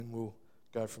and we'll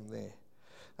go from there.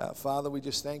 Father, we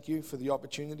just thank you for the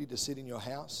opportunity to sit in your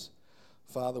house.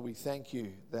 Father, we thank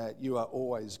you that you are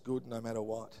always good no matter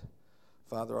what.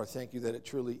 Father, I thank you that it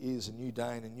truly is a new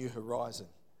day and a new horizon.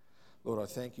 Lord, I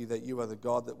thank you that you are the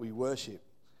God that we worship.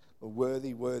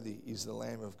 Worthy, worthy is the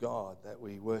Lamb of God that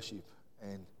we worship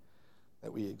and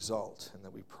that we exalt and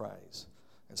that we praise.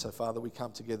 And so, Father, we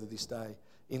come together this day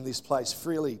in this place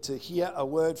freely to hear a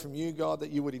word from you, God,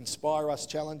 that you would inspire us,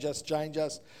 challenge us, change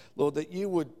us. Lord, that you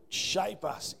would shape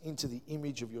us into the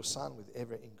image of your Son with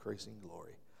ever-increasing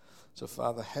glory. So,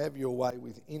 Father, have your way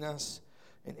within us.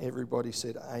 And everybody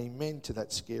said amen to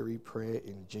that scary prayer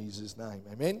in Jesus' name.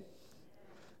 Amen?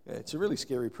 Yeah, it's a really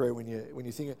scary prayer when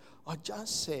you think, I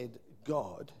just said,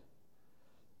 God,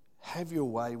 have your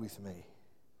way with me.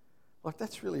 Like,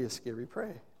 that's really a scary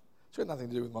prayer. It's got nothing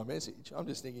to do with my message. I'm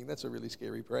just thinking that's a really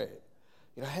scary prayer.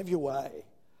 Have your way.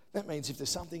 That means if there's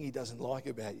something he doesn't like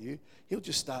about you, he'll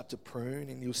just start to prune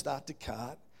and he'll start to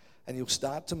cut and he'll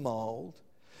start to mould.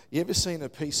 You ever seen a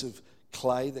piece of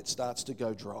clay that starts to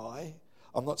go dry?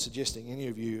 I'm not suggesting any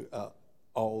of you are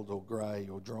old or grey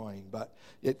or drying, but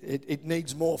it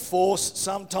needs more force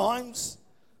sometimes.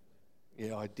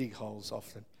 Yeah, I dig holes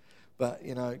often. But,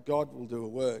 God will do a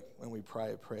work when we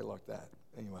pray a prayer like that.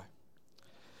 Anyway.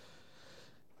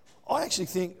 I actually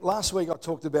think last week I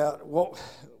talked about what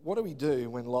do we do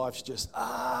when life's just,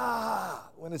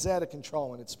 when it's out of control,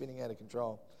 when it's spinning out of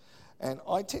control. And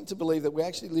I tend to believe that we're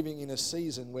actually living in a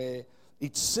season where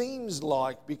it seems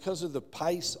like because of the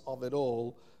pace of it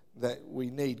all that we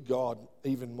need God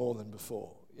even more than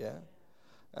before, yeah?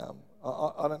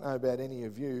 I don't know about any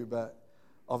of you, but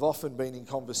I've often been in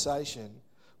conversation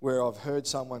where I've heard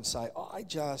someone say, I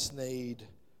just need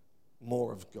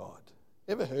more of God.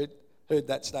 Ever heard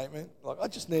that statement? Like, I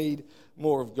just need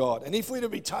more of God. And if we're to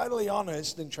be totally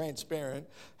honest and transparent,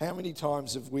 how many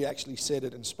times have we actually said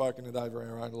it and spoken it over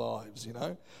our own lives,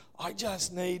 I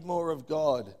just need more of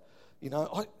God.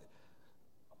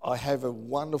 I have a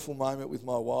wonderful moment with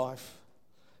my wife.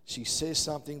 She says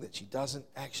something that she doesn't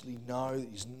actually know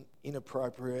that is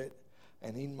inappropriate.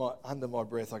 And under my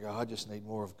breath, I go, I just need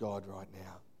more of God right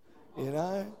now.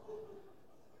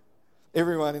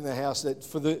 Everyone in the house, that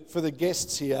for the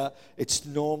guests here, it's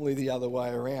normally the other way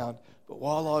around. But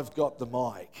while I've got the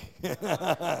mic,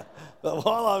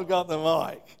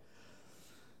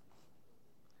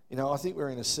 I think we're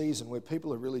in a season where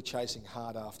people are really chasing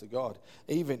hard after God.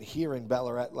 Even here in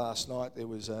Ballarat last night, there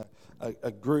was a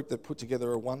group that put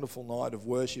together a wonderful night of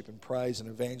worship and praise and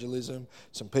evangelism.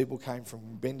 Some people came from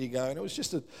Bendigo, and it was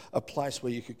just a place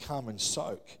where you could come and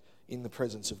soak in the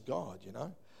presence of God,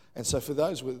 And so for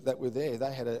those that were there,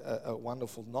 they had a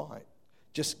wonderful night,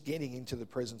 just getting into the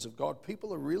presence of God.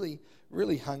 People are really,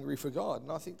 really hungry for God, and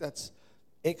I think that's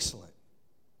excellent.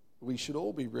 We should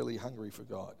all be really hungry for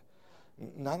God.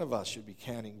 None of us should be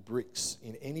counting bricks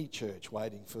in any church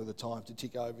waiting for the time to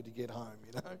tick over to get home,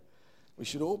 We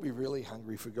should all be really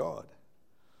hungry for God.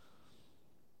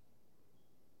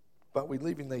 But we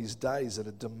live in these days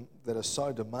that are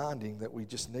so demanding that we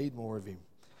just need more of him.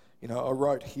 I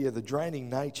wrote here, the draining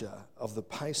nature of the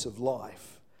pace of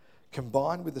life,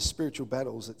 combined with the spiritual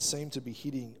battles that seem to be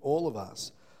hitting all of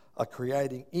us, are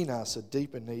creating in us a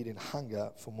deeper need and hunger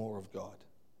for more of God.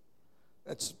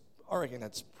 I reckon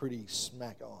that's pretty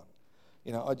smack on.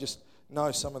 I just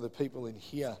know some of the people in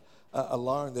here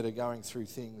alone that are going through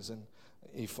things, and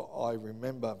if I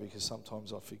remember, because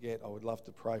sometimes I forget, I would love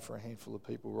to pray for a handful of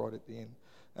people right at the end,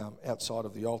 outside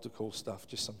of the altar call stuff,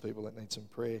 just some people that need some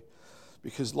prayer,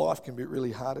 because life can be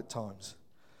really hard at times.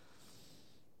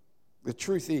 The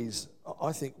truth is,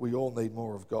 I think we all need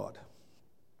more of God.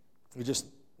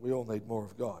 We all need more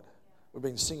of God. We've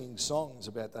been singing songs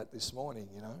about that this morning,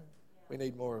 We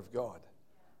need more of God.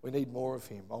 We need more of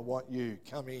him. I want you.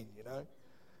 Come in,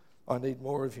 I need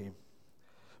more of him.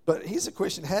 But here's the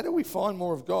question. How do we find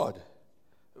more of God?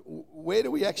 Where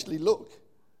do we actually look?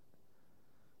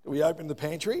 Do we open the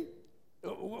pantry?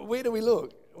 Where do we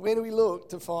look? Where do we look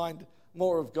to find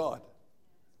more of God?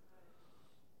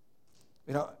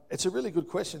 It's a really good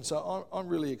question, so I'm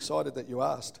really excited that you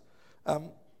asked. A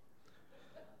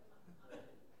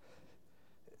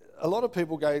lot of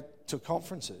people go to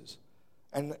conferences,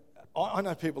 and I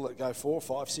know people that go 4,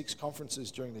 5, 6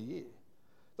 conferences during the year.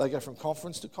 They go from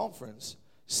conference to conference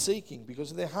seeking,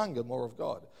 because of their hunger, more of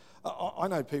God. I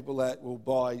know people that will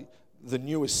buy the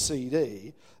newest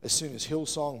CD, as soon as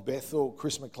Hillsong, Bethel,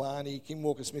 Chris McClarney, Kim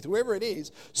Walker-Smith, whoever it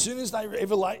is, as soon as they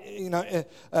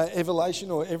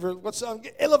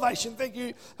Elevation, thank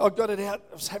you, I got it out,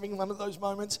 I was having one of those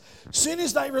moments. As soon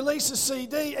as they release a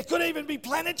CD, it could even be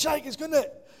Planet Shakers, couldn't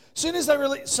it? As soon as they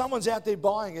release, someone's out there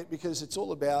buying it because it's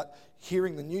all about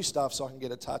hearing the new stuff so I can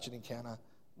get a touch and encounter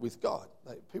with God.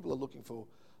 People are looking for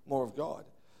more of God.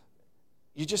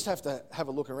 You just have to have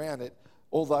a look around at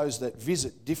all those that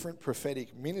visit different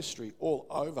prophetic ministry all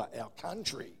over our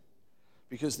country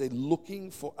because they're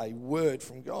looking for a word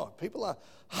from God. People are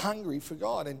hungry for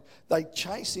God and they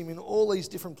chase him in all these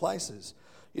different places.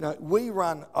 You know, we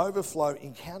run overflow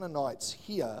encounter nights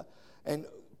here, and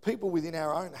people within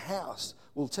our own house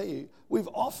will tell you we've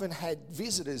often had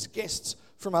visitors, guests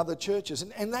from other churches,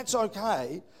 and that's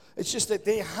okay. It's just that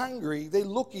they're hungry, they're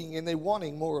looking, and they're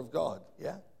wanting more of God,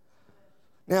 yeah?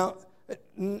 Now,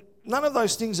 none of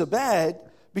those things are bad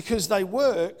because they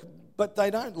work, but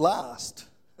they don't last.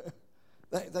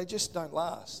 They just don't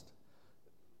last.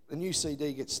 The new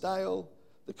CD gets stale,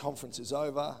 the conference is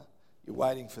over, you're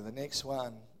waiting for the next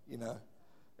one, you know.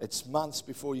 It's months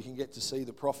before you can get to see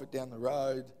the prophet down the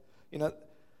road. You know,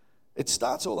 it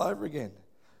starts all over again.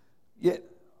 Yet,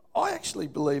 I actually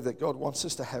believe that God wants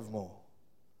us to have more.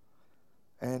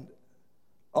 And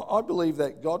I believe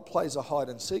that God plays a hide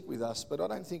and seek with us, but I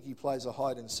don't think he plays a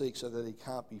hide and seek so that he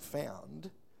can't be found. The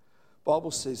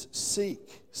Bible says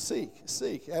seek, seek,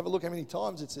 seek. Have a look how many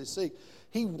times it says seek.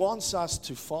 He wants us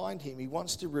to find him. He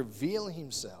wants to reveal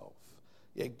himself.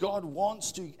 Yeah, God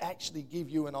wants to actually give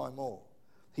you and I more.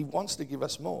 He wants to give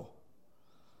us more.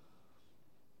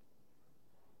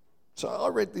 So I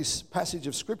read this passage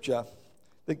of scripture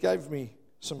that gave me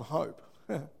some hope.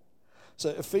 So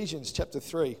Ephesians chapter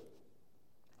 3,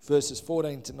 verses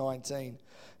 14 to 19.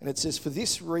 And it says, "For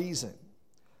this reason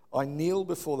I kneel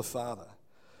before the Father,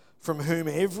 from whom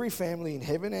every family in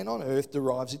heaven and on earth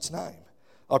derives its name.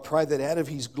 I pray that out of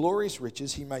his glorious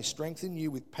riches he may strengthen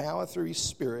you with power through his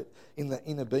Spirit in the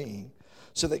inner being,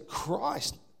 so that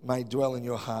Christ may dwell in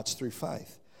your hearts through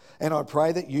faith. And I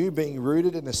pray that you, being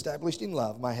rooted and established in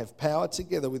love, may have power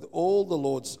together with all the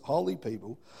Lord's holy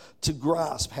people to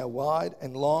grasp how wide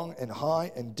and long and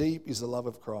high and deep is the love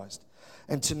of Christ,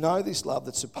 and to know this love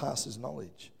that surpasses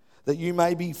knowledge, that you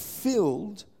may be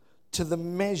filled to the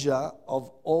measure of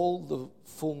all the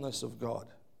fullness of God."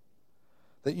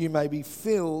 That you may be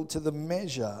filled to the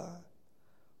measure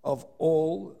of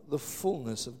all the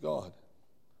fullness of God.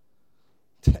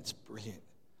 That's brilliant.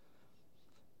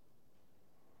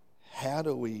 How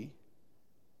do we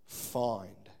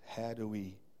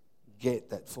get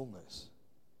that fullness?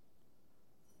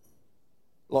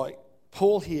 Like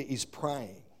Paul here is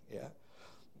praying, yeah?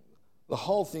 The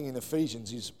whole thing in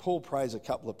Ephesians is Paul prays a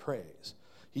couple of prayers.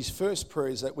 His first prayer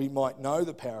is that we might know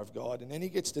the power of God, and then he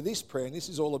gets to this prayer, and this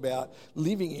is all about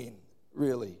living in,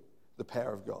 really, the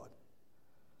power of God.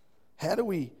 How do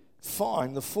we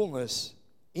find the fullness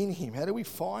in him? How do we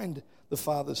find the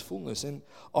Father's fullness? And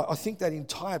I think that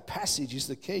entire passage is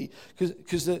the key,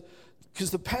 because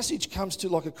the passage comes to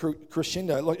like a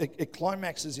crescendo, like it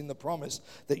climaxes in the promise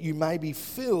that you may be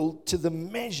filled to the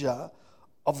measure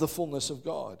of the fullness of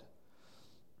God.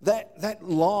 That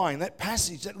line, that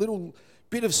passage, that little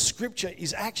bit of scripture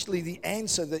is actually the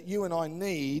answer that you and I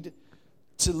need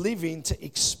to live in, to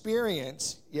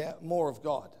experience, more of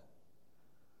God.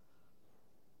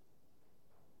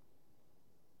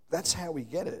 That's how we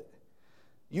get it.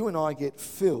 You and I get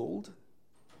filled,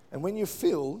 and when you're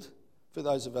filled, for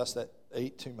those of us that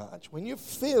eat too much, when you're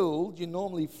filled, you're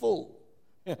normally full.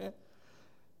 And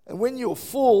when you're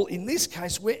full, in this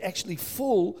case, we're actually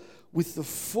full with the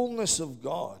fullness of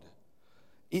God.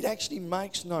 It actually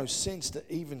makes no sense to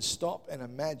even stop and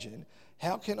imagine,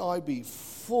 how can I be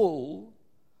full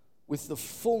with the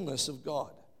fullness of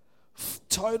God?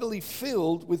 Totally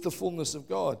filled with the fullness of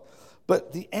God.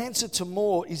 But the answer to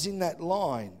more is in that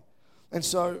line. And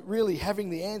so really having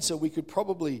the answer, we could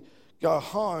probably go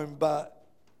home, but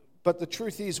the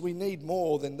truth is we need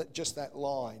more than just that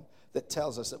line that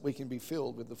tells us that we can be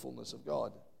filled with the fullness of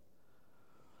God.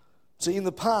 So in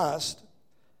the past,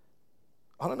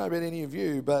 I don't know about any of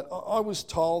you, but I was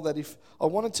told that if I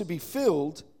wanted to be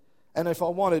filled and if I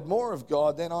wanted more of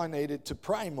God, then I needed to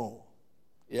pray more.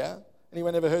 Yeah?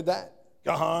 Anyone ever heard that?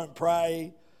 Go home,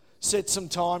 pray, set some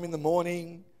time in the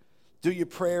morning, do your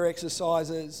prayer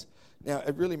exercises. Now,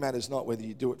 it really matters not whether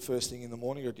you do it first thing in the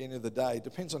morning or at the end of the day. It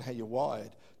depends on how you're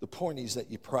wired. The point is that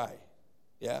you pray.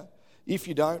 Yeah? If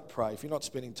you don't pray, if you're not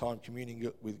spending time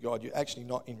communing with God, you're actually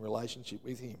not in relationship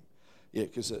with him. Yeah,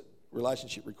 because a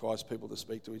relationship requires people to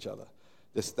speak to each other.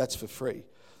 That's for free.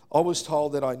 I was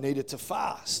told that I needed to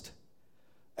fast.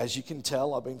 As you can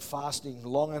tell, I've been fasting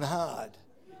long and hard.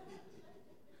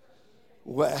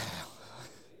 Wow.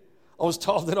 I was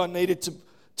told that I needed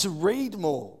to read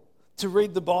more, to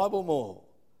read the Bible more.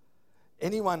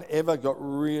 Anyone ever got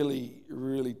really,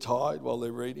 really tired while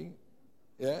they're reading?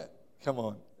 Yeah? Come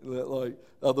on. Like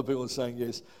other people are saying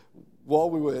yes. While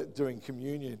we were doing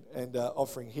communion and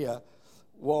offering here,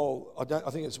 I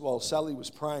think it's while Sally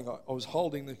was praying, I was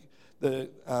holding the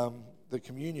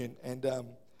communion, and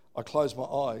I closed my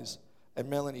eyes, and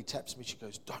Melanie taps me. She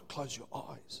goes, "Don't close your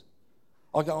eyes."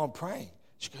 I go, "I'm praying."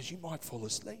 She goes, "You might fall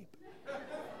asleep."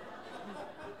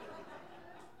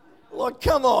 Like,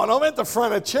 come on, I'm at the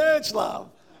front of church,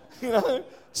 love. You know,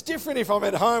 it's different if I'm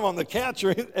at home on the couch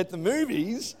or at the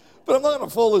movies, but I'm not going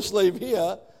to fall asleep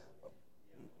here.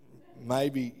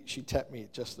 Maybe she tapped me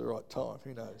at just the right time.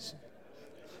 Who knows?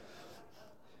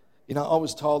 You know, I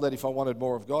was told that if I wanted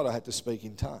more of God, I had to speak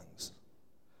in tongues.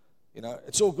 You know,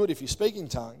 it's all good if you speak in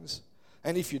tongues,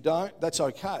 and if you don't, that's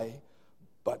okay.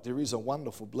 But there is a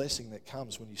wonderful blessing that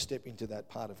comes when you step into that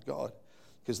part of God,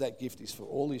 because that gift is for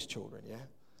all His children, yeah?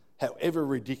 However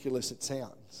ridiculous it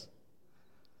sounds.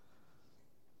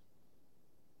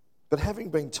 But having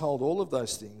been told all of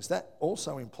those things, that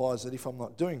also implies that if I'm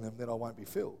not doing them, then I won't be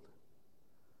filled.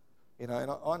 You know,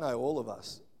 and I know all of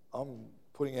us, I'm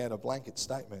putting out a blanket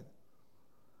statement.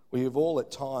 We have all at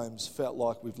times felt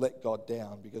like we've let God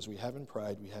down because we haven't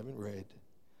prayed, we haven't read,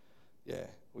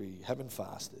 we haven't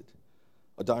fasted.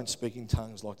 I don't speak in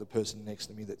tongues like the person next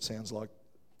to me that sounds like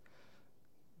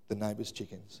the neighbour's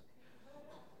chickens.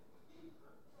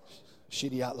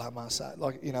 Shidiat la masa.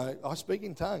 Like, you know, I speak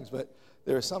in tongues, but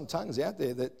there are some tongues out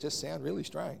there that just sound really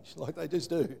strange, like they just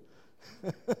do.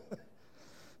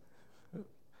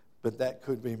 But that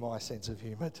could be my sense of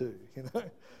humour too, you know.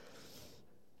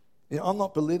 You know, I'm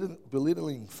not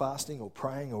belittling fasting or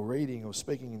praying or reading or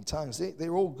speaking in tongues.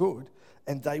 They're all good,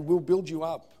 and they will build you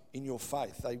up in your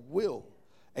faith. They will,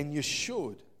 and you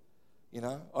should. You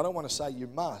know, I don't want to say you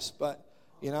must, but,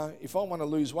 you know, if I want to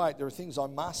lose weight, there are things I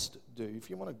must do. If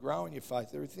you want to grow in your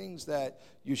faith, there are things that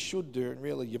you should do and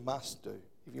really you must do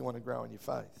if you want to grow in your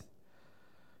faith.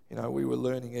 You know, we were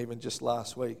learning even just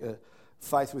last week,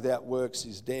 faith without works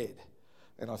is dead.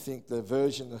 And I think the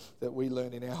version that we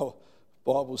learned in our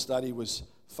Bible study was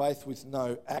faith with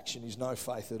no action is no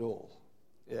faith at all.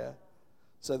 Yeah?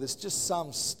 So there's just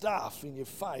some stuff in your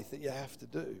faith that you have to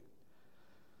do.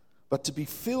 But to be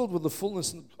filled with the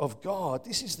fullness of God,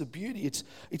 this is the beauty.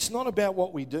 It's not about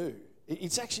what we do.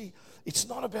 It's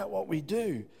not about what we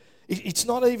do. It's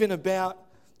not even about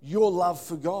your love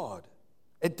for God.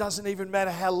 It doesn't even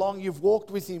matter how long you've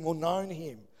walked with Him or known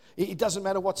Him. It doesn't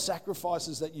matter what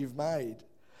sacrifices that you've made.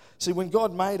 See, when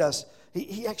God made us,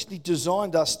 He actually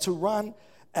designed us to run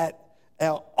at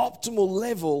our optimal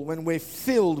level when we're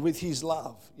filled with His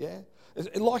love. Yeah,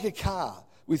 like a car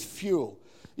with fuel.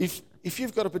 If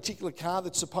you've got a particular car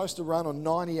that's supposed to run on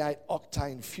 98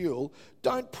 octane fuel,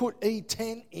 don't put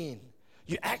E10 in.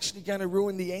 You're actually going to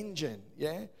ruin the engine.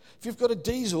 Yeah. If you've got a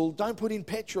diesel, don't put in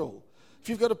petrol. If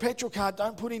you've got a petrol car,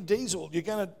 don't put in diesel. You're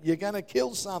gonna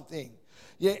kill something.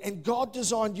 Yeah, and God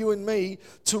designed you and me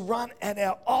to run at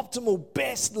our optimal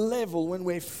best level when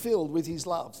we're filled with His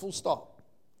love. Full stop.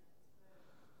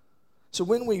 So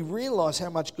when we realize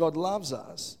how much God loves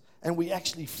us and we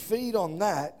actually feed on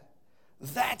that,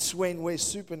 that's when we're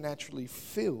supernaturally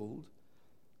filled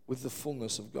with the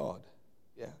fullness of God.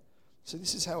 Yeah. So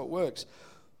this is how it works.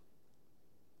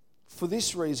 For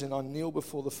this reason, I kneel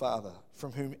before the Father,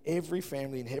 from whom every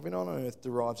family in heaven and on earth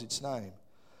derives its name.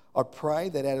 I pray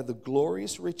that out of the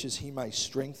glorious riches He may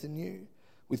strengthen you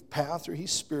with power through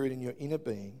His Spirit in your inner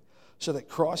being, so that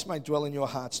Christ may dwell in your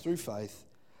hearts through faith.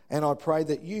 And I pray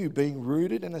that you, being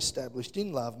rooted and established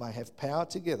in love, may have power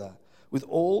together with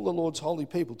all the Lord's holy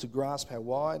people to grasp how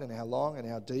wide and how long and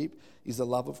how deep is the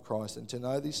love of Christ, and to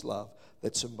know this love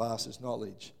that surpasses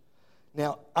knowledge.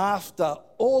 Now, after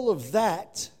all of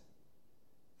that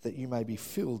you may be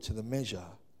filled to the measure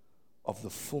of the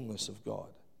fullness of God.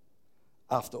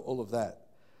 After all of that.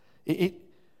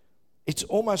 It's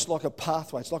almost like a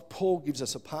pathway. It's like Paul gives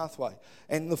us a pathway.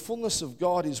 And the fullness of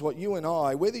God is what you and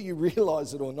I, whether you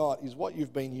realize it or not, is what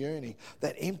you've been yearning.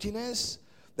 That emptiness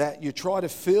that you try to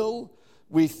fill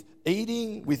with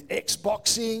eating, with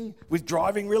Xboxing, with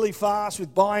driving really fast,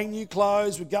 with buying new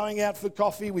clothes, with going out for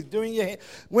coffee, with doing your hair.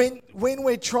 When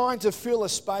we're trying to fill a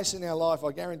space in our life,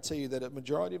 I guarantee you that a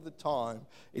majority of the time,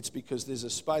 it's because there's a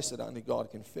space that only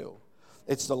God can fill.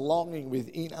 It's the longing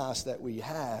within us that we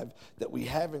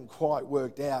haven't quite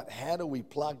worked out. How do we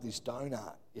plug this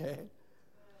donut? Yeah?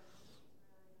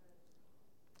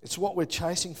 It's what we're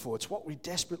chasing for. It's what we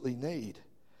desperately need.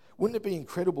 Wouldn't it be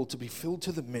incredible to be filled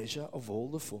to the measure of all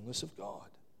the fullness of God?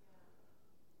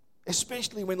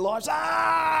 Especially when life's,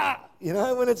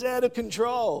 when it's out of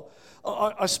control.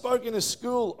 I spoke in a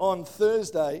school on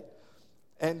Thursday,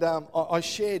 and I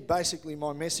shared basically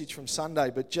my message from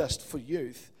Sunday, but just for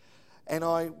youth. And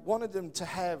I wanted them to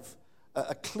have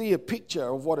a clear picture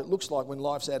of what it looks like when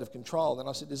life's out of control. And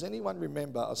I said, does anyone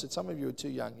remember? I said, some of you are too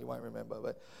young, you won't remember,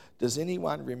 but does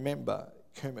anyone remember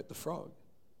Kermit the Frog?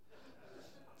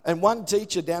 And one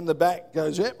teacher down the back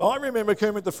goes, yep, I remember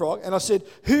Kermit the Frog. And I said,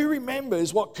 who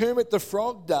remembers what Kermit the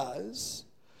Frog does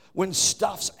when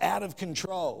stuff's out of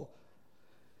control?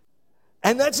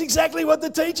 And that's exactly what the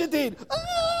teacher did.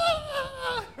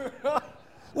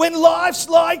 When life's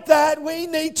like that, we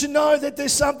need to know that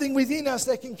there's something within us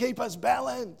that can keep us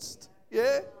balanced.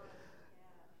 Yeah?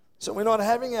 So we're not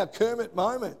having our Kermit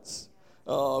moments.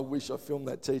 Oh, I wish I filmed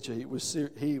that teacher.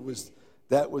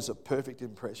 That was a perfect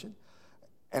impression.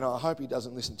 And I hope he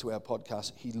doesn't listen to our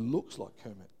podcast. He looks like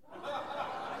Kermit.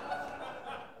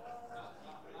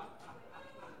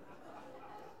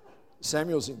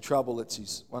 Samuel's in trouble.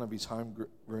 It's one of his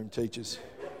homeroom teachers.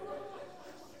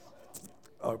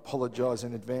 I apologise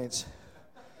in advance.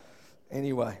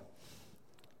 Anyway,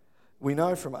 we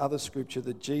know from other scripture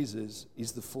that Jesus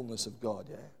is the fullness of God,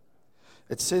 yeah?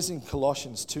 It says in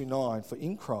Colossians 2:9, for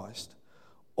in Christ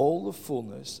all the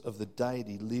fullness of the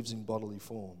deity lives in bodily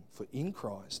form. For in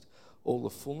Christ, all the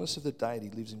fullness of the deity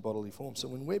lives in bodily form. So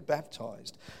when we're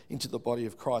baptized into the body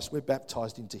of Christ, we're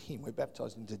baptized into him. We're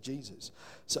baptized into Jesus.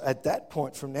 So at that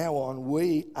point, from now on,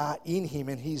 we are in him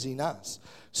and he's in us.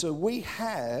 So we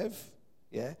have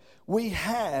the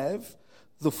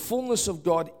fullness of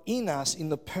God in us in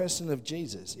the person of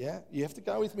Jesus. Yeah, you have to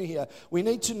go with me here. We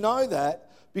need to know that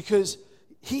because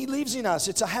he lives in us.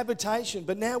 It's a habitation,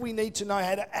 but now we need to know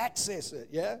how to access it,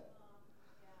 yeah?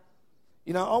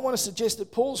 You know, I want to suggest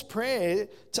that Paul's prayer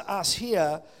to us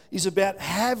here is about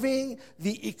having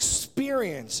the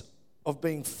experience of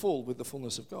being full with the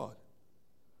fullness of God.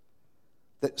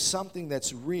 That something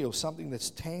that's real, something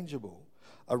that's tangible,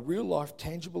 a real life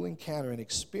tangible encounter and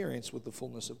experience with the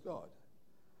fullness of God.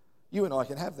 You and I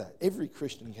can have that. Every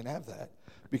Christian can have that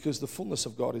because the fullness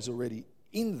of God is already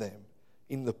in them.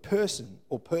 In the person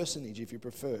or personage, if you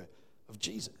prefer, of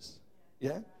Jesus.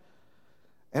 Yeah?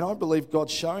 And I believe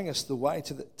God's showing us the way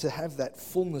to have that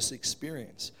fullness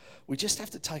experience. We just have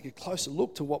to take a closer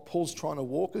look to what Paul's trying to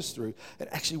walk us through and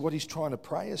actually what he's trying to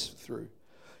pray us through.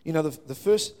 You know, the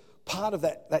first part of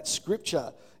that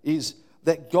scripture is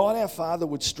that God our Father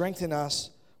would strengthen us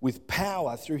with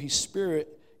power through his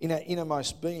Spirit in our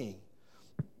innermost being.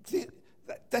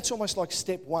 That's almost like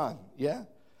step one, yeah?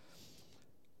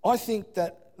 I think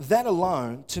that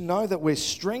alone, to know that we're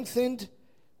strengthened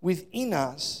within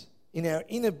us, in our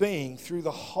inner being, through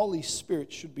the Holy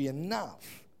Spirit should be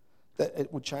enough that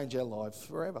it would change our lives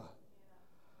forever.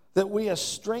 That we are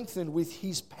strengthened with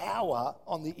his power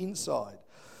on the inside.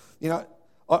 You know,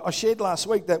 I shared last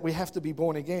week that we have to be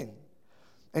born again.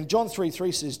 And John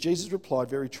 3:3 says, Jesus replied,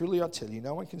 very truly I tell you,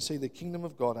 no one can see the kingdom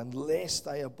of God unless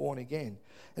they are born again.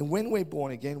 And when we're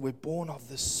born again, we're born of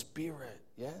the Spirit,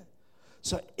 yeah?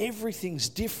 So everything's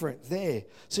different there.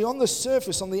 See, on the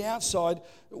surface, on the outside,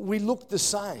 we look the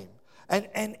same.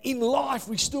 And in life,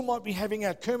 we still might be having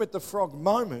our Kermit the Frog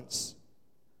moments.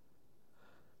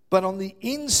 But on the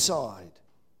inside,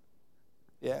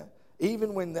 yeah,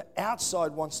 even when the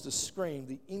outside wants to scream,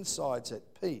 the inside's at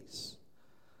peace.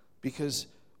 Because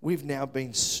we've now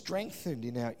been strengthened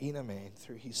in our inner man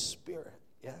through his Spirit,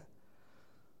 yeah.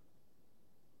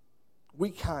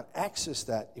 We can't access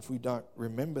that if we don't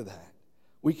remember that.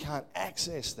 We can't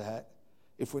access that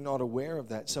if we're not aware of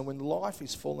that. So when life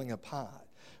is falling apart,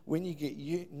 when you get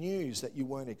news that you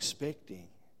weren't expecting,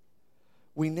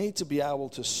 we need to be able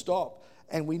to stop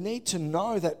and we need to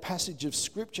know that passage of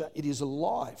Scripture, it is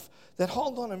alive. That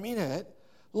hold on a minute,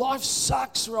 life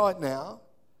sucks right now,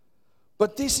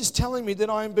 but this is telling me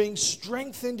that I am being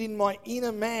strengthened in my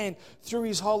inner man through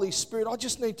his Holy Spirit. I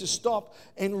just need to stop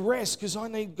and rest because I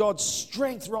need God's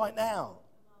strength right now.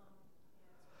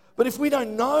 But if we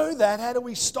don't know that, how do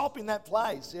we stop in that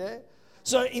place, yeah?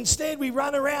 So instead we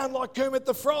run around like Kermit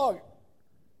the Frog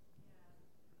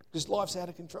because life's out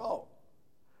of control.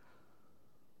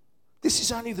 This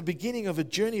is only the beginning of a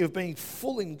journey of being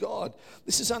full in God.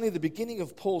 This is only the beginning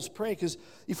of Paul's prayer because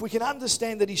if we can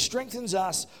understand that he strengthens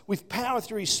us with power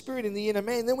through his Spirit in the inner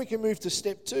man, then we can move to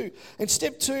step 2. And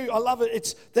step 2, I love it,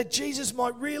 it's that Jesus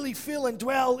might really fill and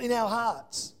dwell in our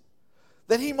hearts.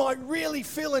 That he might really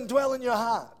fill and dwell in your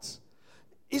hearts.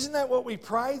 Isn't that what we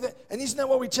pray? And isn't that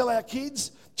what we tell our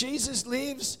kids? Jesus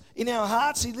lives in our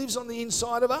hearts. He lives on the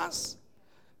inside of us.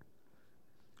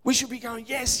 We should be going,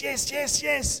 yes, yes, yes,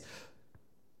 yes.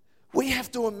 We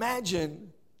have to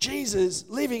imagine Jesus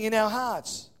living in our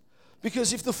hearts.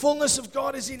 Because if the fullness of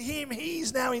God is in him, he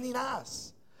is now in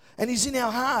us. And he's in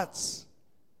our hearts.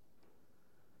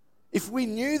 If we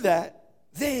knew that,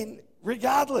 then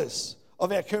regardless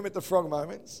of our Kermit the Frog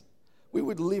moments, we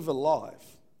would live a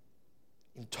life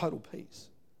in total peace.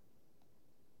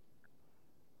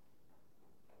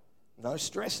 No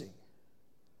stressing,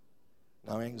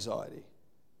 no anxiety,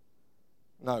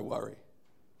 no worry.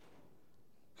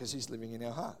 Because he's living in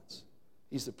our hearts.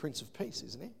 He's the Prince of Peace,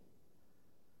 isn't he?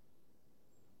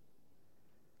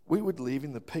 We would live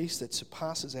in the peace that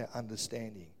surpasses our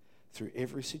understanding through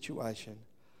every situation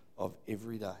of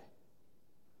every day.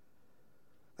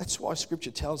 That's why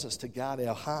Scripture tells us to guard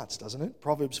our hearts, doesn't it?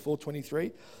 Proverbs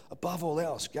 4:23, above all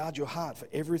else, guard your heart, for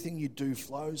everything you do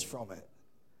flows from it.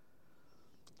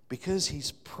 Because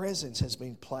his presence has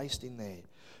been placed in there.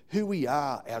 Who we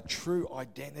are, our true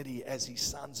identity as his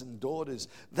sons and daughters,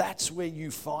 that's where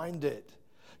you find it.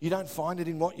 You don't find it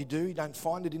in what you do. You don't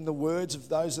find it in the words of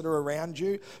those that are around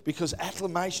you, because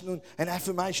acclamation and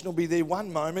affirmation will be there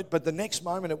one moment, but the next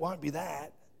moment it won't be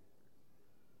that.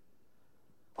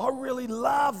 I really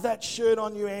love that shirt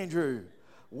on you, Andrew.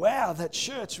 Wow, that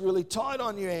shirt's really tight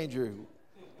on you, Andrew.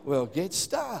 Well, get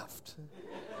stuffed.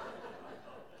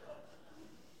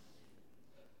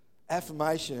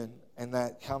 Affirmation and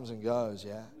that comes and goes,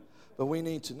 yeah? But we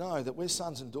need to know that we're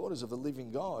sons and daughters of the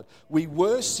living God. We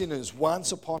were sinners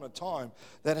once upon a time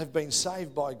that have been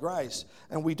saved by grace.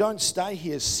 And we don't stay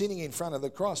here sinning in front of the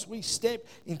cross. We step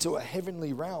into a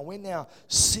heavenly realm. We're now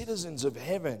citizens of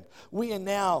heaven. We are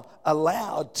now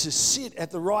allowed to sit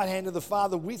at the right hand of the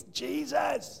Father with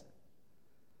Jesus.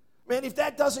 Man, if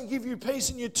that doesn't give you peace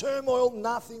in your turmoil,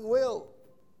 nothing will.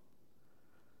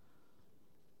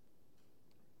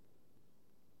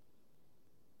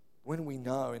 When we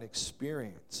know and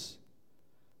experience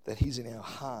that he's in our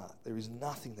heart, there is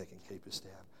nothing that can keep us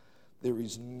down. There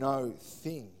is no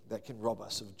thing that can rob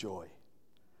us of joy.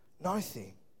 No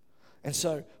thing. And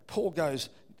so Paul goes,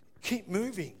 keep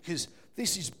moving, because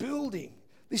this is building.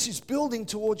 This is building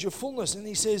towards your fullness. And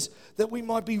he says that we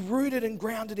might be rooted and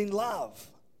grounded in love.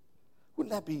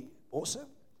 Wouldn't that be awesome?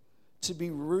 To be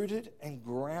rooted and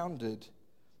grounded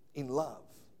in love.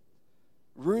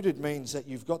 Rooted means that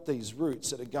you've got these roots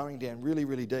that are going down really,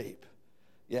 really deep.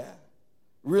 Yeah?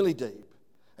 Really deep.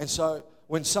 And so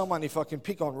when someone, if I can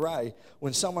pick on Ray,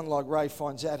 when someone like Ray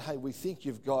finds out, hey, we think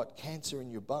you've got cancer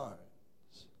in your bones.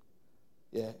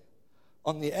 Yeah?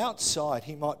 On the outside,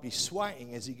 he might be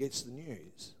swaying as he gets the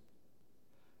news.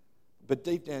 But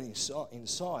deep down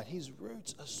inside, his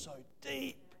roots are so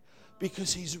deep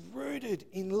because he's rooted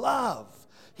in love.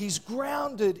 He's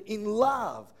grounded in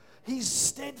love. He's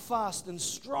steadfast and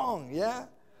strong, yeah?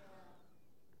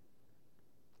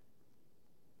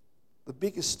 The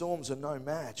biggest storms are no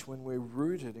match when we're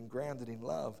rooted and grounded in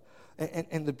love.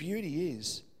 And the beauty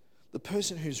is, the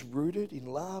person who's rooted in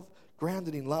love,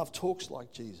 grounded in love, talks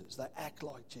like Jesus. They act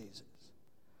like Jesus,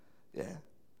 yeah?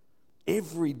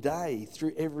 Every day,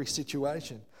 through every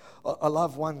situation. I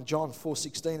love 1 John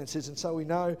 4:16. It says, and so we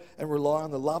know and rely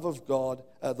on the love of God,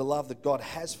 the love that God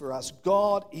has for us.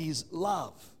 God is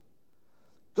love.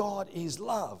 God is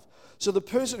love. So the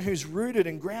person who's rooted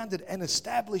and grounded and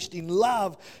established in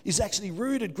love is actually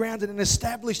rooted, grounded, and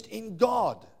established in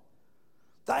God.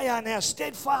 They are now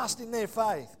steadfast in their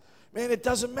faith. Man, it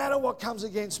doesn't matter what comes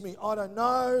against me. I don't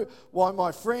know why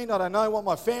my friend, I don't know why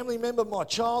my family member, my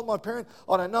child, my parent,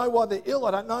 I don't know why they're ill,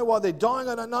 I don't know why they're dying,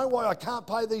 I don't know why I can't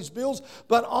pay these bills,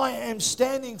 but I am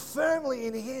standing firmly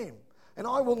in him, and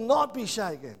I will not be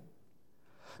shaken.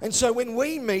 And so when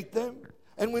we meet them,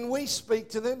 and when we speak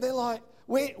to them, they're like,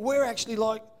 we're actually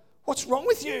like, what's wrong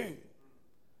with you?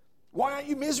 Why aren't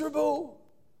you miserable?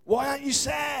 Why aren't you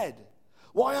sad?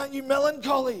 Why aren't you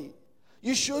melancholy?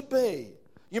 You should be.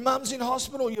 Your mum's in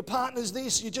hospital, your partner's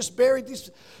this, you just buried this.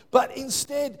 But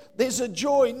instead, there's a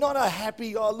joy, not a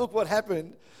happy, oh, look what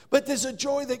happened. But there's a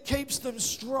joy that keeps them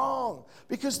strong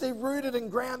because they're rooted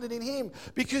and grounded in him.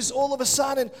 Because all of a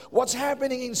sudden, what's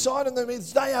happening inside of them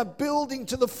is they are building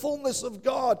to the fullness of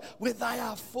God where they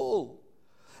are full.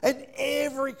 And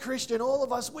every Christian, all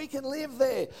of us, we can live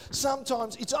there.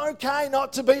 Sometimes it's okay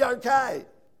not to be okay.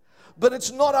 But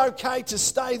it's not okay to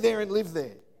stay there and live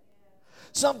there.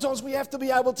 Sometimes we have to be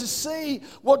able to see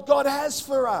what God has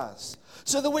for us.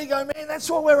 So that we go, man, that's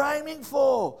what we're aiming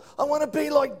for. I want to be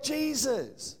like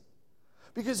Jesus.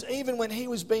 Because even when he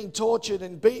was being tortured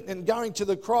and beaten and going to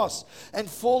the cross and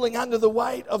falling under the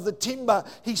weight of the timber,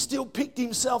 he still picked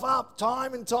himself up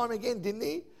time and time again, didn't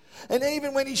he? And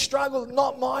even when he struggled,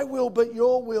 not my will but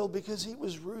your will, because he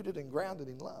was rooted and grounded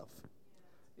in love.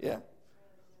 Yeah?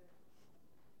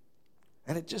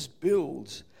 And it just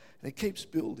builds, and it keeps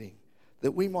building,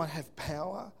 that we might have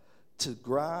power to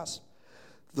grasp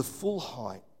the full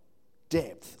height,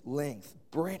 depth, length,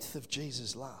 breadth of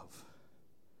Jesus' love.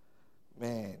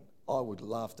 Man, I would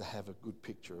love to have a good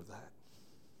picture of that.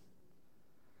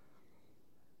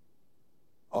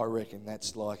 I reckon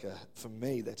for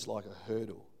me, that's like a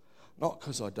hurdle. Not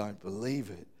because I don't believe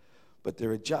it, but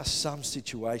there are just some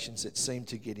situations that seem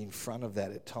to get in front of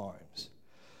that at times.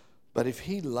 But if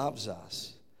he loves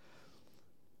us,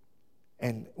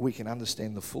 and we can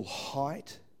understand the full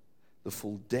height, the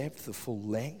full depth, the full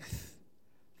length,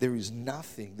 there is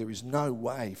no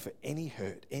way for any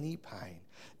hurt, any pain,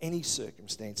 any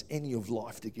circumstance, any of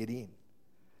life to get in.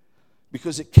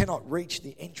 Because it cannot reach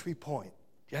the entry point.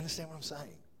 Do you understand what I'm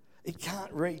saying? It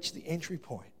can't reach the entry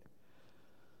point.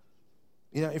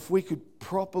 You know, if we could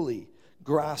properly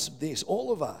grasp this,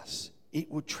 all of us,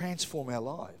 it would transform our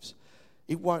lives.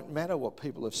 It won't matter what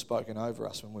people have spoken over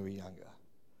us when we were younger.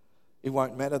 It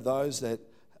won't matter those that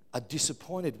are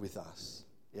disappointed with us.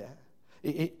 Yeah?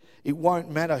 It won't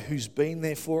matter who's been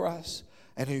there for us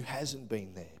and who hasn't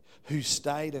been there, who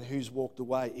stayed and who's walked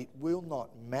away. It will not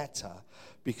matter,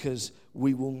 because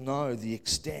we will know the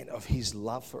extent of his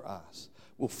love for us.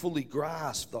 We'll fully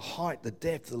grasp the height, the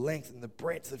depth, the length, and the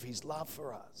breadth of his love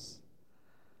for us.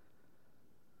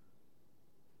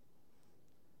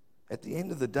 At the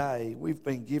end of the day, we've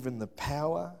been given the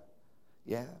power,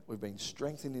 we've been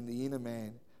strengthened in the inner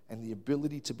man, and the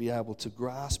ability to be able to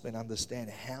grasp and understand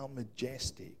how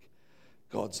majestic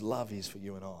God's love is for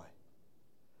you and I.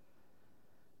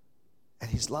 And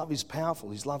his love is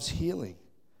powerful. His love's healing.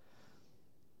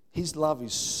 His love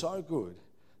is so good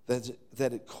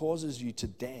that it causes you to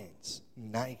dance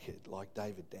naked like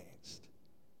David danced.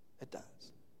 It does.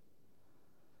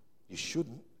 You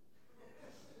shouldn't.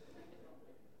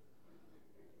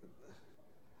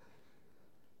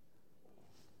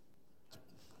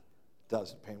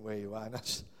 Does depend where you are.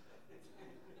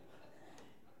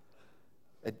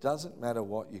 It doesn't matter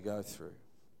what you go through.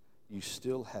 You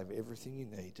still have everything you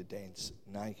need to dance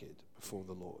naked before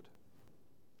the Lord.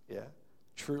 Yeah?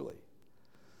 Truly.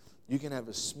 You can have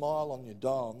a smile on your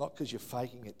dial, not because you're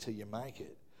faking it till you make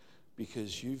it,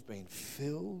 because you've been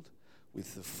filled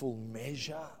with the full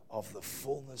measure of the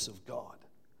fullness of God.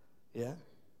 Yeah?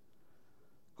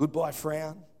 Goodbye,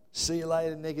 frown. See you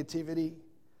later, negativity.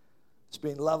 It's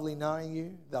been lovely knowing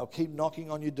you. They'll keep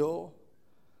knocking on your door.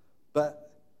 But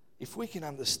if we can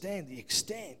understand the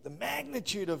extent, the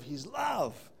magnitude of his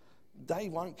love, they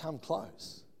won't come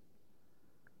close.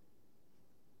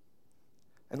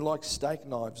 And like steak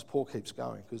knives, Paul keeps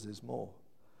going because there's more.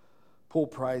 Paul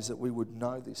prays that we would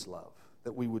know this love,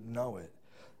 that we would know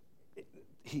it.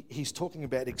 He's talking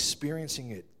about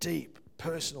experiencing it, deep,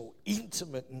 personal,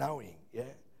 intimate knowing, yeah?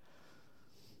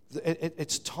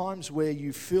 It's times where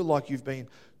you feel like you've been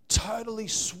totally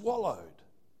swallowed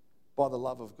by the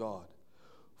love of God,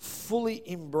 fully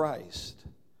embraced.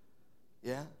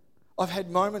 Yeah? I've had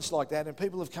moments like that, and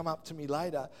people have come up to me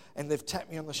later and they've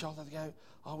tapped me on the shoulder. They go,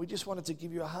 "Oh, we just wanted to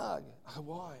give you a hug." I go,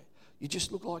 "Why?" "You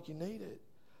just look like you need it."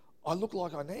 I look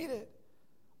like I need it.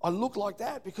 I look like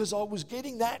that because I was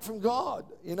getting that from God.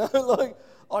 You know, like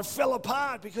I fell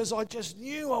apart because I just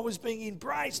knew I was being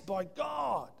embraced by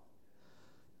God.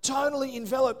 Totally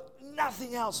enveloped.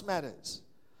 Nothing else matters.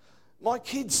 My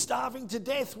kids starving to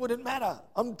death wouldn't matter.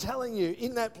 I'm telling you,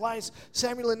 in that place,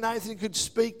 Samuel and Nathan could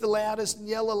speak the loudest and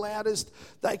yell the loudest.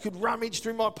 They could rummage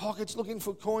through my pockets looking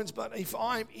for coins. But if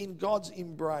I'm in God's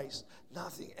embrace,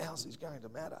 nothing else is going to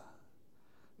matter.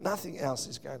 Nothing else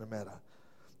is going to matter.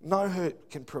 No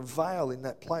hurt can prevail in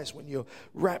that place when you're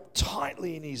wrapped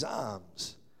tightly in his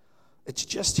arms. It's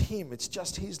just him. It's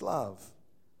just his love.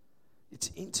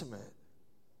 It's intimate.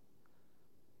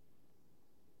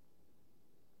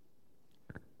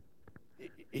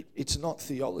 It's not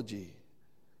theology,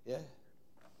 yeah?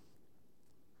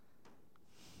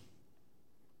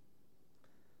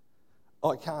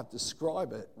 I can't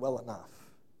describe it well enough.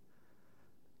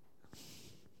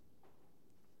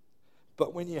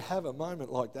 But when you have a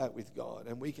moment like that with God,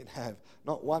 and we can have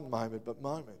not one moment, but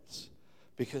moments,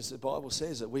 because the Bible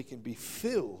says that we can be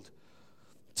filled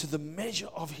to the measure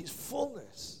of his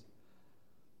fullness,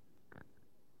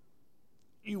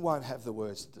 you won't have the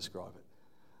words to describe it.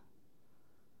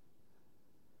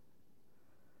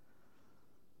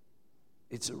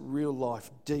 It's a real life,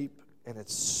 deep, and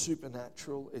it's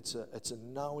supernatural. It's a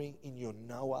knowing in your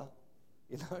knower,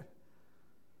 you know.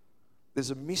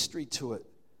 There's a mystery to it.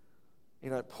 You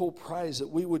know, Paul prays that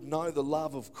we would know the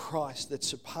love of Christ that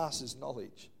surpasses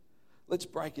knowledge. Let's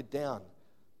break it down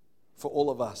for all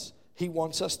of us. He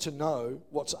wants us to know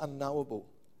what's unknowable.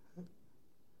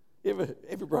 You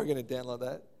ever broken it down like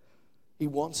that? He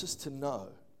wants us to know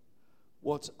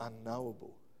what's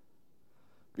unknowable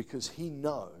because he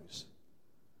knows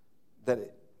that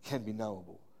it can be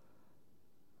knowable.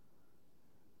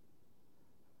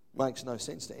 Makes no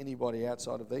sense to anybody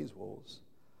outside of these walls.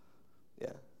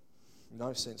 Yeah,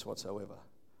 no sense whatsoever.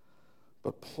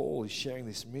 But Paul is sharing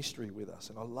this mystery with us,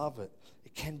 and I love it.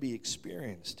 It can be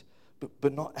experienced,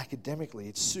 but not academically.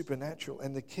 It's supernatural.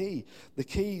 And the key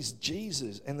is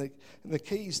Jesus, and the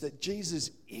key is that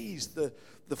Jesus is the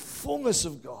fullness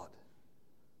of God.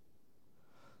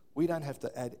 We don't have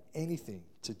to add anything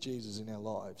to Jesus in our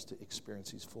lives to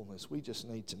experience his fullness. We just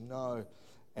need to know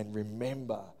and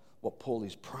remember what Paul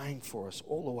is praying for us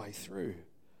all the way through.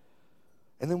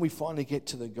 And then we finally get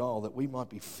to the goal that we might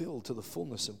be filled to the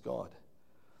fullness of God.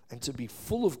 And to be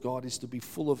full of God is to be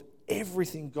full of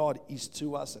everything God is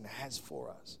to us and has for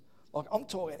us. Like, I'm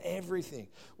talking everything.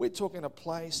 We're talking a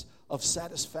place of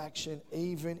satisfaction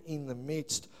even in the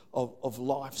midst of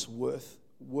life's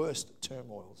worst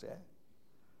turmoils, yeah?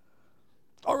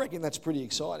 I reckon that's pretty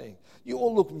exciting. You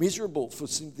all look miserable for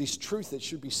this truth that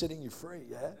should be setting you free,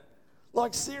 yeah?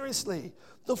 Like, seriously,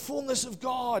 the fullness of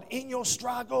God in your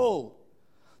struggle.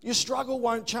 Your struggle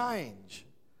won't change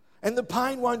and the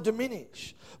pain won't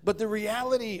diminish. But the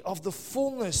reality of the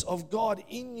fullness of God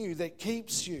in you that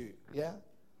keeps you, yeah?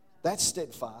 That's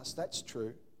steadfast, that's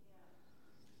true.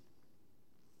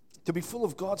 To be full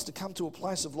of God's to come to a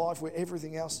place of life where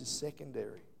everything else is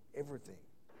secondary. Everything.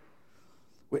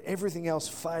 Where everything else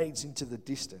fades into the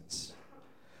distance.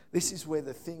 This is where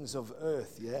the things of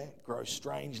earth, yeah, grow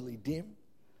strangely dim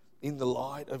in the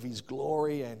light of his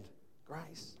glory and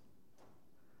grace.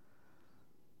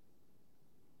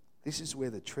 This is where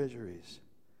the treasure is.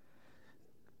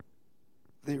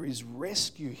 There is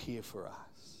rescue here for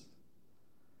us.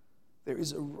 There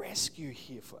is a rescue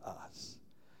here for us.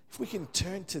 If we can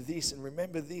turn to this and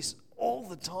remember this all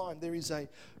the time, there is a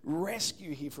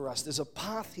rescue here for us. There's a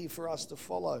path here for us to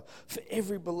follow for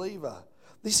every believer.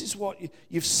 This is what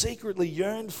you've secretly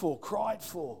yearned for, cried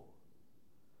for,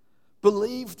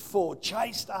 believed for,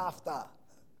 chased after.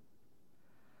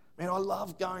 Man, I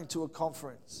love going to a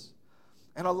conference.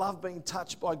 And I love being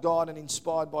touched by God and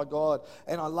inspired by God.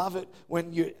 And I love it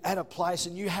when you're at a place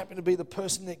and you happen to be the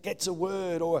person that gets a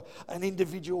word or an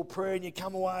individual prayer and you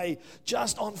come away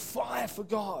just on fire for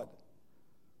God.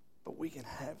 But we can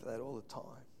have that all the time.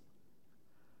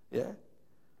 Yeah?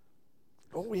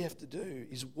 All we have to do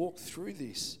is walk through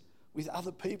this with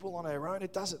other people on our own.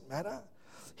 It doesn't matter.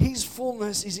 His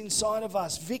fullness is inside of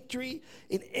us. Victory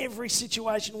in every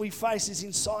situation we face is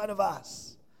inside of us.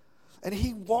 And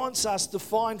he wants us to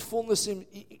find fullness in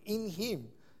him.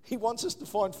 He wants us to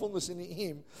find fullness in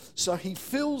him. So he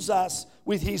fills us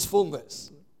with his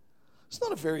fullness. It's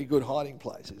not a very good hiding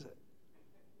place, is it?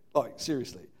 Like,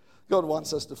 seriously. God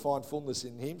wants us to find fullness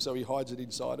in him, so he hides it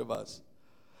inside of us.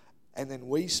 And then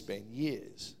we spend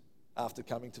years after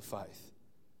coming to faith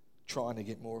trying to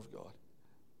get more of God.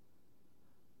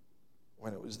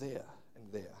 When it was there,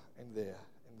 and there, and there,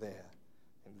 and there,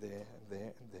 and there, and there, and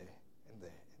there, and there, and there.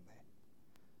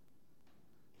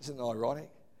 Isn't it ironic?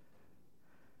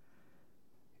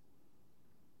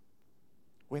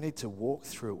 We need to walk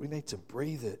through it. We need to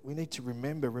breathe it. We need to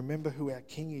remember who our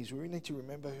King is. We need to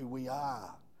remember who we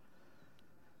are.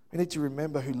 We need to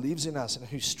remember who lives in us and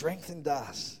who strengthened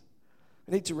us.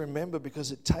 We need to remember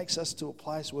because it takes us to a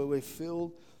place where we're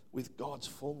filled with God's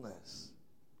fullness.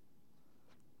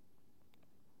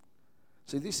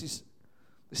 See, this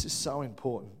is so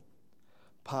important.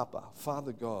 Papa,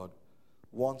 Father God,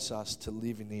 wants us to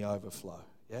live in the overflow.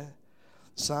 Yeah?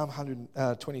 Psalm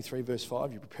 123 verse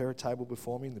 5, you prepare a table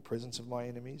before me in the presence of my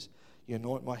enemies. You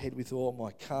anoint my head with oil,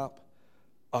 my cup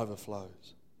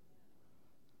overflows.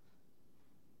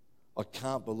 I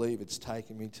can't believe it's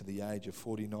taken me to the age of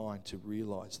 49 to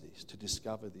realize this, to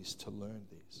discover this, to learn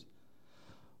this.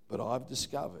 But I've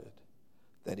discovered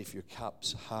that if your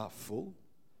cup's half full,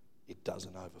 it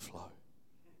doesn't overflow.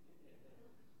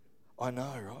 I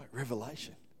know, right?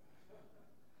 Revelation.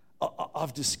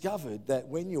 I've discovered that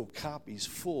when your cup is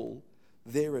full,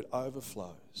 there it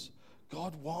overflows.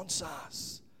 God wants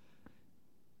us.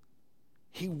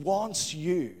 He wants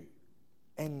you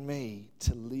and me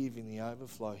to live in the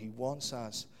overflow. He wants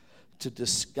us to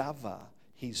discover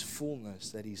his fullness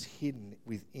that is hidden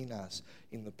within us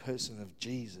in the person of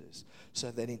Jesus, so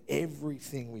that in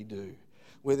everything we do,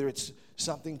 whether it's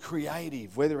something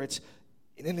creative, whether it's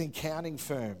in an accounting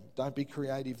firm, don't be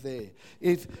creative there.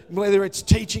 Whether it's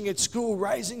teaching at school,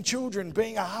 raising children,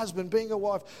 being a husband, being a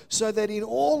wife, so that in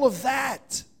all of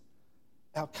that,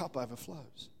 our cup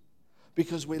overflows.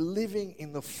 Because we're living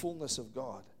in the fullness of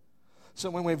God. So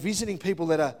when we're visiting people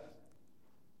that are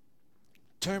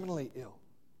terminally ill.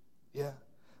 Yeah.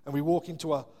 And we walk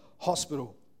into a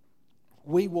hospital.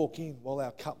 We walk in while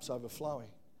our cup's overflowing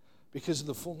because of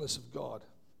the fullness of God.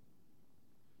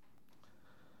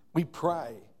 We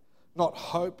pray, not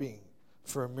hoping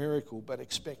for a miracle, but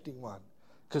expecting one,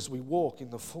 because we walk in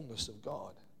the fullness of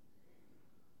God.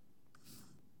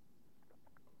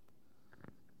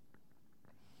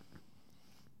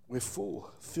 We're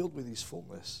filled with His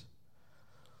fullness.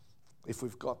 If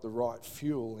we've got the right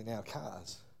fuel in our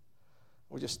cars,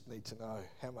 we just need to know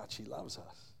how much He loves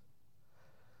us.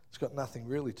 It's got nothing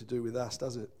really to do with us,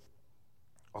 does it?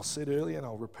 I said earlier, and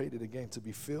I'll repeat it again, to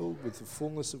be filled with the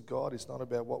fullness of God is not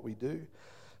about what we do.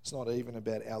 It's not even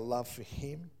about our love for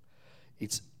Him.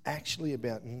 It's actually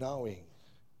about knowing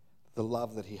the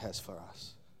love that He has for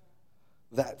us.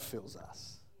 That fills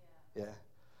us. Yeah.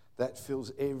 That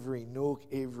fills every nook,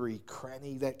 every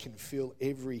cranny. That can fill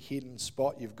every hidden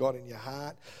spot you've got in your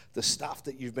heart. The stuff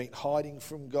that you've been hiding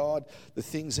from God. The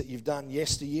things that you've done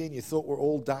yesteryear and you thought were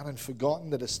all done and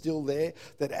forgotten that are still there.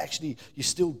 That actually you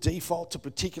still default to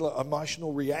particular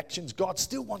emotional reactions. God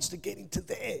still wants to get into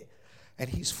there. And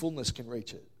His fullness can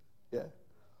reach it. Yeah.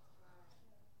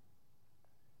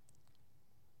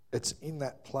 It's in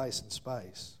that place and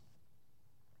space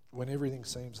when everything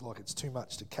seems like it's too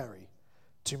much to carry,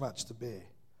 too much to bear,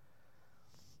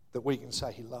 that we can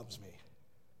say He loves me.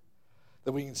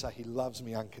 That we can say He loves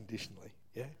me unconditionally.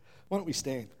 Yeah? Why don't we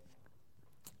stand,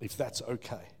 if that's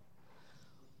okay?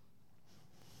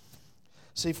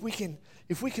 See, if we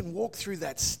can walk through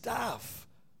that stuff,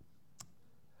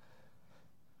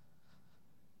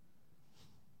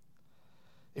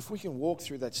 if we can walk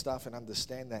through that stuff and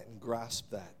understand that and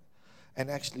grasp that and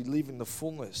actually live in the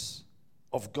fullness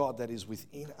of God that is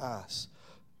within us.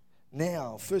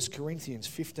 Now, 1 Corinthians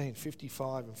 15,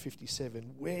 55 and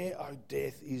 57, where, O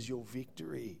death, is your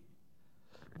victory?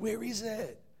 Where is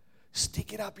it?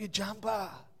 Stick it up your jumper.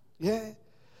 Yeah?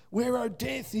 Where, O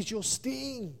death, is your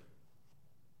sting?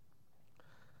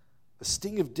 The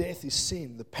sting of death is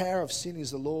sin. The power of sin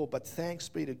is the law. But thanks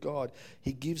be to God,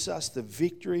 He gives us the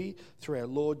victory through our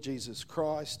Lord Jesus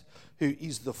Christ, who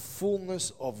is the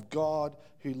fullness of God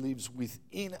who lives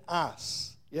within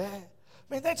us. Yeah?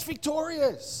 Man, that's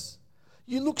victorious.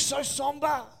 You look so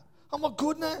somber. Oh my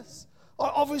goodness.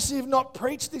 I obviously have not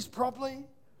preached this properly.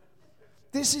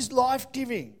 This is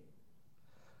life-giving.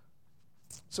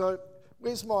 So,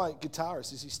 where's my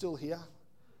guitarist? Is he still here?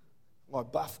 My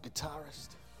buff guitarist.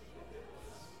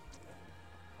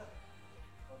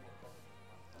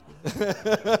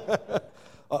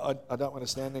 I don't want to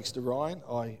stand next to Ryan.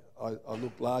 I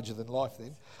look larger than life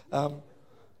then.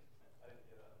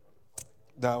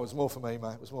 No, it was more for me,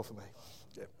 mate. It was more for me.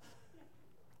 Yeah.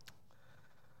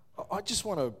 I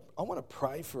want to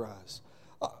pray for us.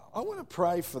 I want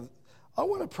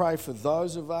to pray for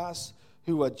those of us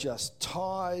who are just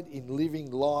tired in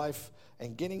living life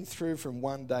and getting through from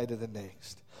one day to the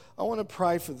next. I want to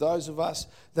pray for those of us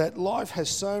that life has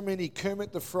so many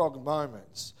Kermit the Frog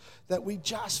moments that we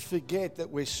just forget that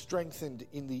we're strengthened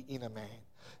in the inner man.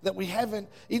 That we haven't,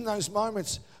 in those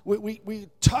moments, we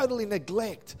totally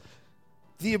neglect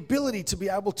the ability to be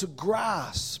able to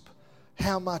grasp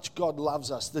how much God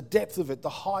loves us, the depth of it, the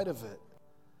height of it.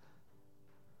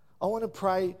 I want to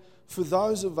pray for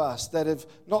those of us that have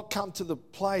not come to the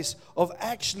place of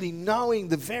actually knowing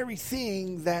the very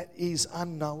thing that is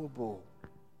unknowable.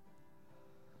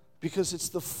 Because it's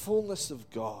the fullness of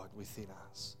God within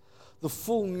us. The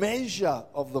full measure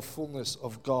of the fullness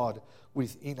of God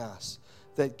within us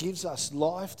that gives us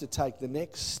life to take the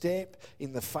next step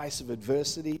in the face of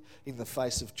adversity, in the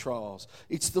face of trials.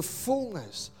 It's the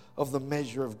fullness of the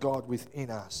measure of God within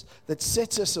us that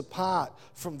sets us apart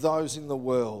from those in the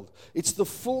world. It's the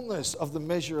fullness of the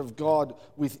measure of God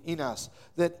within us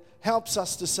that helps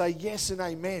us to say yes and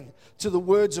amen to the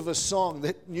words of a song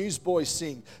that newsboys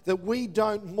sing, that we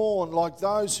don't mourn like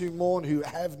those who mourn who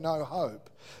have no hope,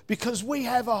 because we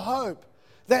have a hope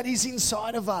that is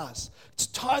inside of us. It's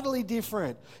totally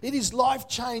different. It is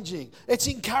life-changing. It's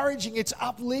encouraging. It's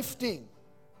uplifting.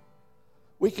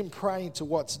 We can pray into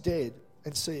what's dead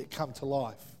and see it come to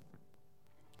life.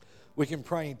 We can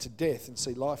pray into death and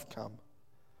see life come.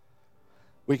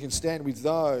 We can stand with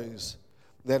those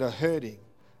that are hurting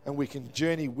and we can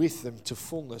journey with them to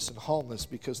fullness and wholeness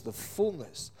because the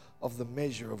fullness of the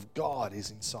measure of God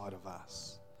is inside of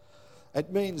us.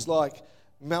 It means like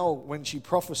Mel, when she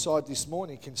prophesied this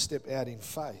morning, can step out in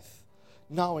faith,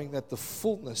 knowing that the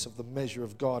fullness of the measure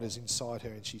of God is inside her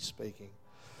and she's speaking.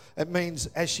 It means,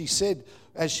 as she said,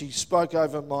 as she spoke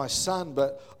over my son,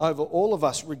 but over all of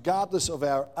us, regardless of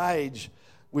our age,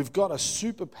 we've got a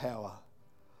superpower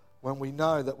when we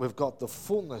know that we've got the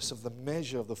fullness of the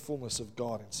measure of the fullness of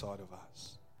God inside of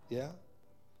us. Yeah?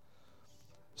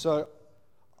 So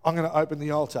I'm going to open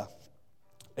the altar.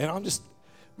 And I'm just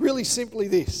really simply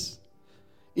this.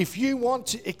 If you want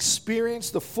to experience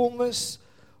the fullness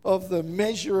of the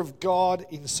measure of God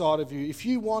inside of you, if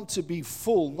you want to be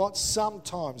full, not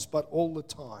sometimes, but all the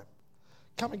time,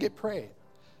 come and get prayer.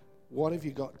 What have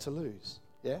you got to lose?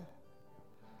 Yeah?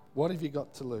 What have you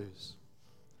got to lose?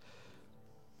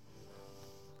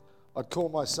 I'd call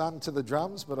my son to the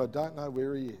drums, but I don't know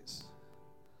where he is.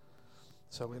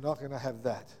 So we're not going to have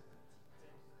that.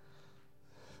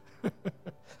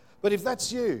 But if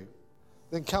that's you,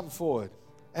 then come forward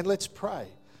and let's pray.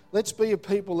 Let's be a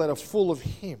people that are full of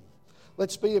Him.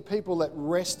 Let's be a people that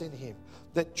rest in Him,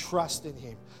 that trust in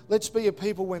Him. Let's be a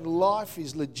people when life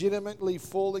is legitimately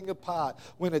falling apart,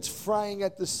 when it's fraying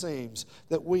at the seams,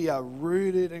 that we are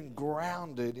rooted and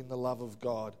grounded in the love of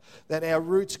God. That our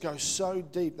roots go so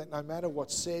deep that no matter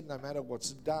what's said, no matter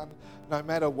what's done, no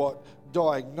matter what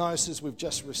diagnosis we've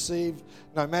just received,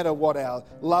 no matter what our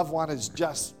loved one has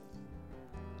just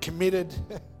committed,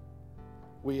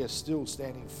 we are still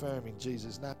standing firm in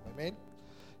Jesus' name. Amen.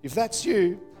 If that's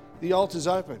you, the altar's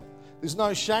open. There's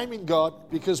no shame in God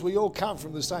because we all come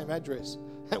from the same address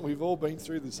and we've all been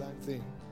through the same thing.